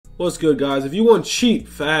What's good, guys? If you want cheap,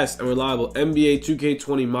 fast, and reliable NBA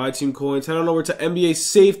 2K20 My Team coins, head on over to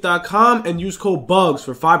NBASafe.com and use code BUGS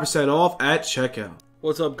for 5% off at checkout.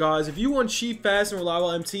 What's up, guys? If you want cheap, fast, and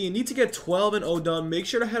reliable MT and need to get 12-0 done, make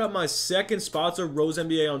sure to head up my second sponsor, Rose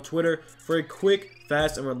NBA, on Twitter for a quick,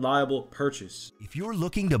 fast, and reliable purchase. If you're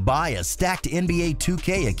looking to buy a stacked NBA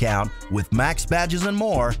 2K account with max badges and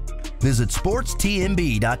more, visit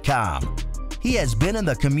sportstnb.com. He has been in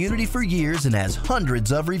the community for years and has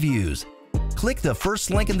hundreds of reviews. Click the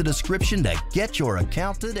first link in the description to get your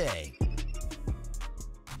account today.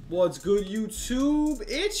 What's good, YouTube?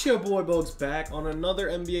 It's your boy Bugs back on another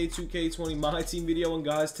NBA 2K20 My Team video. And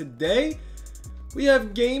guys, today we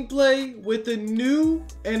have gameplay with the new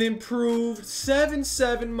and improved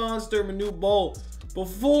 7-7 monster Manute Bol.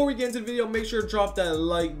 Before we get into the video, make sure to drop that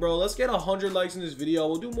like, bro. Let's get 100 likes in this video.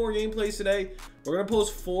 We'll do more gameplays today. We're gonna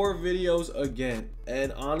post 4 videos again,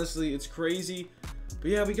 and honestly, it's crazy.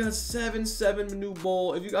 But yeah, we got 7-7 Manute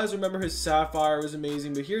Bol. If you guys remember, his Sapphire was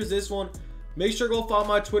amazing, but here's this one. Make sure to go follow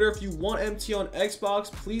my Twitter. If you want MT on Xbox,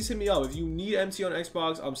 please hit me up. If you need MT on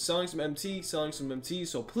Xbox, I'm selling some MT,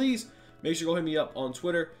 so please make sure to go hit me up on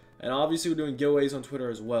Twitter. And obviously, we're doing giveaways on Twitter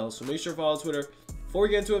as well, so make sure to follow Twitter. Before we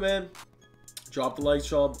get into it, man, drop the like,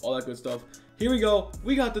 sub, all that good stuff. Here we go.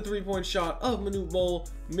 We got the 3-point shot of Manute Bol,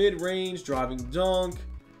 mid-range, driving dunk.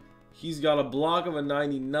 He's got a block of a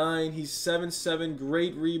 99. He's 7-7,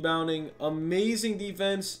 great rebounding, amazing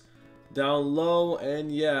defense down low,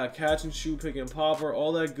 and yeah, catch and shoot, pick and popper,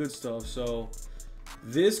 all that good stuff. So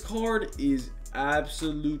this card is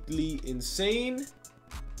absolutely insane.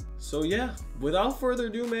 So yeah, without further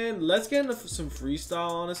ado, man, let's get into some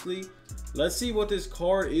freestyle, honestly. Let's see what this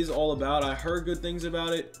card is all about. I heard good things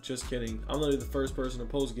about it. Just kidding. I'm literally the first person to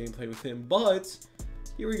post gameplay with him. But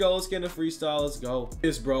here we go. Let's get into freestyle. Let's go.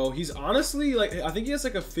 This, bro. He's honestly, like, I think he has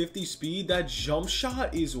like a 50 speed. That jump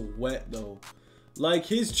shot is wet, though. Like,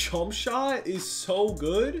 his jump shot is so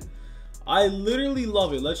good. I literally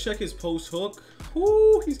love it. Let's check his post hook.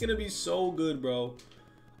 Whoo, he's going to be so good, bro.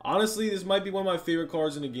 Honestly, this might be one of my favorite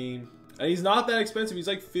cards in the game. And he's not that expensive. He's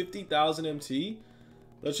like 50,000 MT.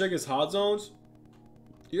 Let's check his hot zones.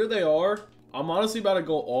 Here they are. I'm honestly about to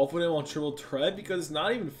go off with him on triple threat because it's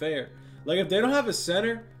not even fair. Like, if they don't have a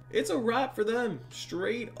center, it's a wrap for them.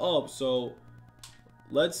 Straight up. So,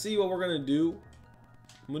 let's see what we're going to do.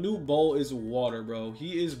 Manute Bol is water, bro.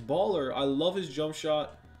 He is baller. I love his jump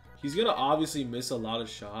shot. He's going to obviously miss a lot of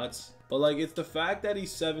shots. But, like, it's the fact that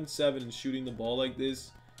he's 7-7 and shooting the ball like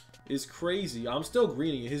this is crazy. I'm still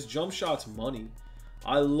greening it. His jump shot's money.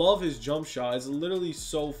 I love his jump shot. It's literally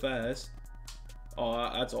so fast.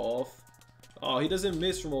 Oh, that's off. Oh, he doesn't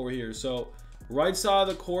miss from over here. So, right side of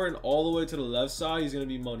the court and all the way to the left side, he's going to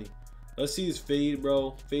be money. Let's see his fade,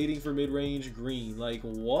 bro. Fading for mid-range, green. Like,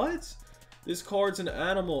 what? This card's an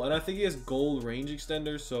animal. And I think he has gold range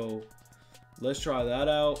extender. So, let's try that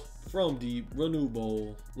out. From deep, Manute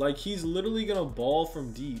Bol. Like, he's literally going to ball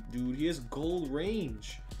from deep, dude. He has gold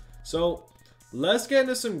range. So, let's get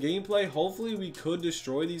into some gameplay. Hopefully, we could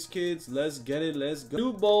destroy these kids. Let's get it. Let's go.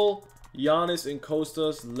 Manute Bol, Giannis, and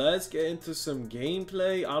Kostas. Let's get into some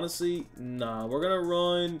gameplay. Honestly, nah. We're going to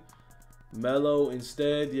run Melo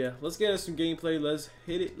instead. Yeah, let's get into some gameplay. Let's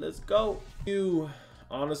hit it. Let's go. You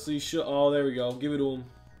honestly should. Oh, there we go. Give it to him.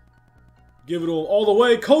 Give it to him all the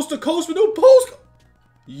way. Coast to coast. Manute Bol.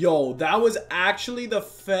 Yo, that was actually the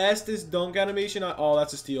fastest dunk animation. Oh,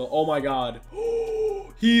 that's a steal. Oh, my God.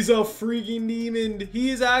 He's a freaking demon.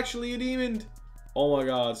 He is actually a demon. Oh my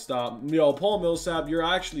God, stop. Yo, Paul Millsap, you're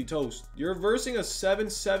actually toast. You're versing a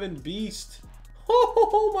 7-7 beast.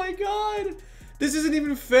 Oh my God. This isn't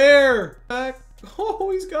even fair.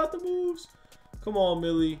 Oh, he's got the moves. Come on,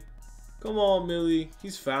 Millie. Come on, Millie.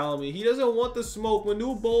 He's fouling me. He doesn't want the smoke.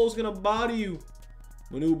 Manute Bol's going to body you.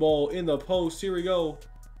 Manute Bol in the post. Here we go.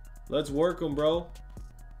 Let's work him, bro.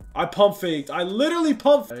 I pump faked. I literally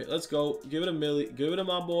pump. All right, let's go. Give it a Millie. Give it to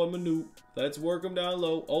my boy Manute. Let's work him down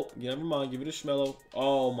low. Oh, never mind. Give it a Schmello.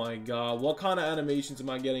 Oh my God. What kind of animations am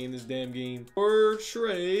I getting in this damn game? For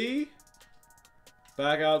Trey.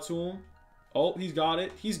 Back out to him. Oh, he's got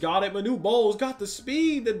it. He's got it. Manute Bol's got the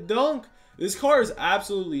speed, the dunk. This car is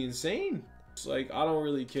absolutely insane. It's like, I don't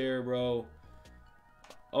really care, bro.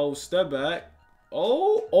 Oh, step back.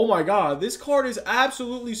 Oh my God. This card is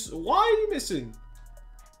absolutely... Why are you missing?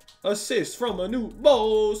 Assist from Manute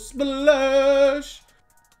Bol. Splash.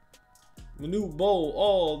 Manute Bol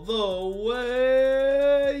all the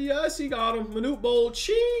way. Yes, he got him. Manute Bol.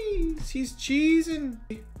 Cheese. He's cheesing.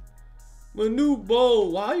 Manute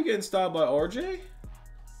Bol. Why are you getting stopped by RJ?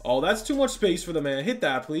 Oh, that's too much space for the man. Hit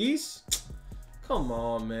that, please. Come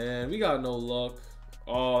on, man. We got no luck.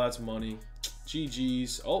 Oh, that's money.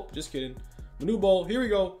 GG's. Oh, just kidding. Manute Bol, here we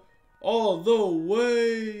go. All the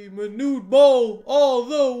way. Manute Bol, all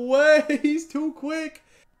the way. He's too quick.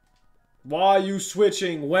 Why are you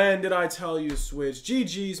switching? When did I tell you to switch?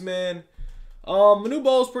 GG's, man. Manute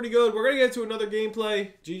Bol's pretty good. We're going to get to another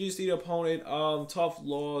gameplay. GG's to the opponent. Tough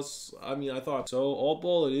loss. I mean, I thought so.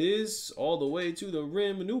 Opal it is. All the way to the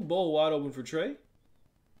rim. Manute Bol wide open for Trey.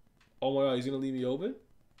 Oh my god, he's going to leave me open?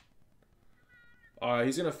 Alright,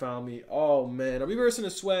 he's going to foul me. Oh, man. Are we versing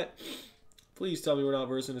a sweat? Please tell me we're not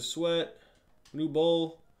versing a sweat. Manute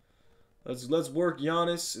Bol. Let's work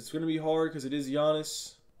Giannis. It's going to be hard because it is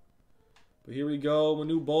Giannis. But here we go.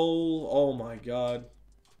 Manute Bol. Oh my god.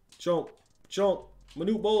 Jump. Jump.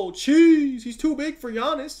 Manute Bol. Cheese. He's too big for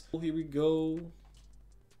Giannis. Here we go.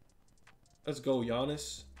 Let's go,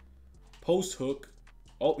 Giannis. Post hook.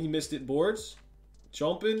 Oh, he missed it. Boards.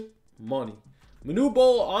 Jumping. Money. Manute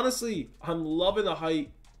Bol, honestly, I'm loving the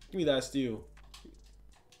height. Give me that steal.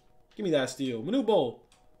 Give me that steal. Manute Bol.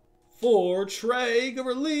 For Trey. Good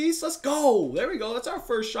release. Let's go. There we go. That's our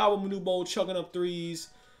first shot with Manute Bol chucking up threes.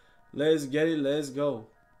 Let's get it. Let's go.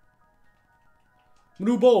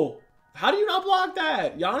 Manute Bol. How do you not block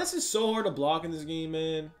that? Giannis is so hard to block in this game,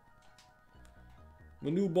 man.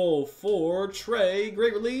 Manute Bol for Trey.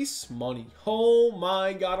 Great release. Money. Oh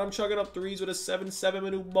my god. I'm chucking up threes with a 7-7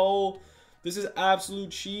 Manute Bol. This is absolute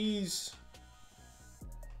cheese.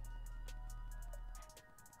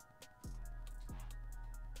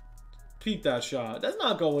 Peep that shot. That's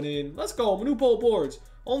not going in. Let's go. Manute Bol boards.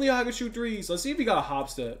 Only I can shoot threes. Let's see if he got a hop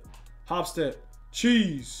step. Hop step.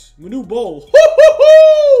 Cheese. Manute Bol.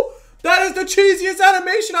 That is the cheesiest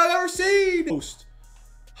animation I've ever seen. Post.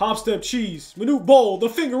 Hop step cheese. Manute Bol. The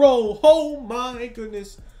finger roll. Oh my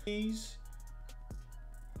goodness. Cheese.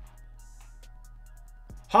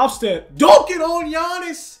 Hop step. Dunk it on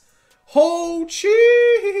Giannis. Oh,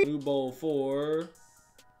 cheese. Manute Bol for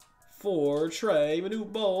Trey.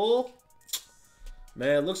 Manute Bol.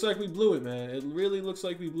 Man, it looks like we blew it, man. It really looks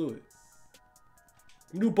like we blew it.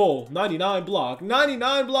 Manute Bol, 99 block.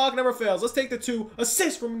 99 block never fails. Let's take the 2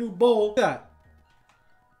 assists from Manute Bol. That.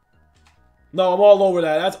 No, I'm all over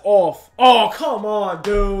that. That's off. Oh, come on,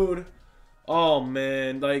 dude. Oh,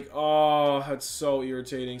 man. Like, oh, that's so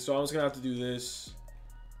irritating. So I'm just going to have to do this.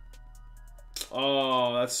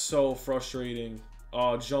 Oh, that's so frustrating.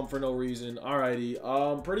 Oh, jump for no reason.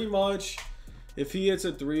 Alrighty. Pretty much, if he hits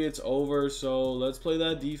a 3, it's over. So let's play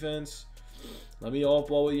that defense. Let me off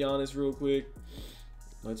ball with Giannis real quick.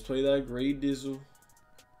 Let's play that great Dizzle.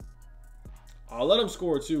 I'll let him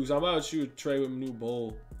score too, because I'm about to shoot Trey with Manute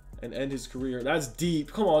Bol and end his career. That's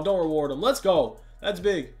deep. Come on, don't reward him. Let's go. That's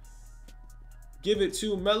big. Give it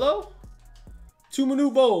to Melo. To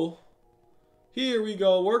Manute Bol. Here we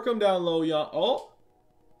go. Work him down low, y'all. Oh.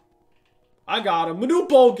 I got him. Manute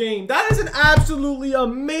Bol game. That is an absolutely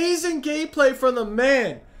amazing gameplay from the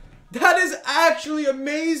man. That is actually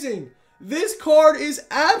amazing. This card is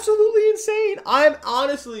absolutely insane. I'm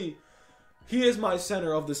honestly... He is my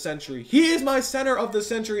center of the century. He is my center of the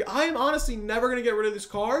century. I am honestly never going to get rid of this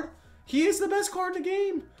card. He is the best card in the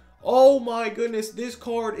game. Oh my goodness. This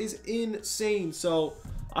card is insane. So,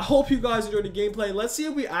 I hope you guys enjoyed the gameplay. Let's see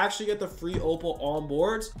if we actually get the free opal on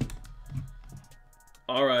boards.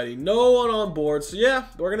 Alrighty, no one on board. So yeah,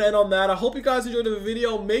 we're gonna end on that. I hope you guys enjoyed the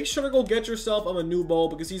video. Make sure to go get yourself a Manute Bol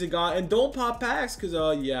because he's a guy. And don't pop packs because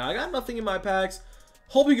yeah, I got nothing in my packs.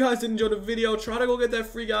 Hope you guys did enjoy the video. Try to go get that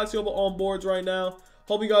free Galaxy Opal on boards right now.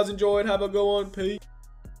 Hope you guys enjoyed. Have a good one. Peace.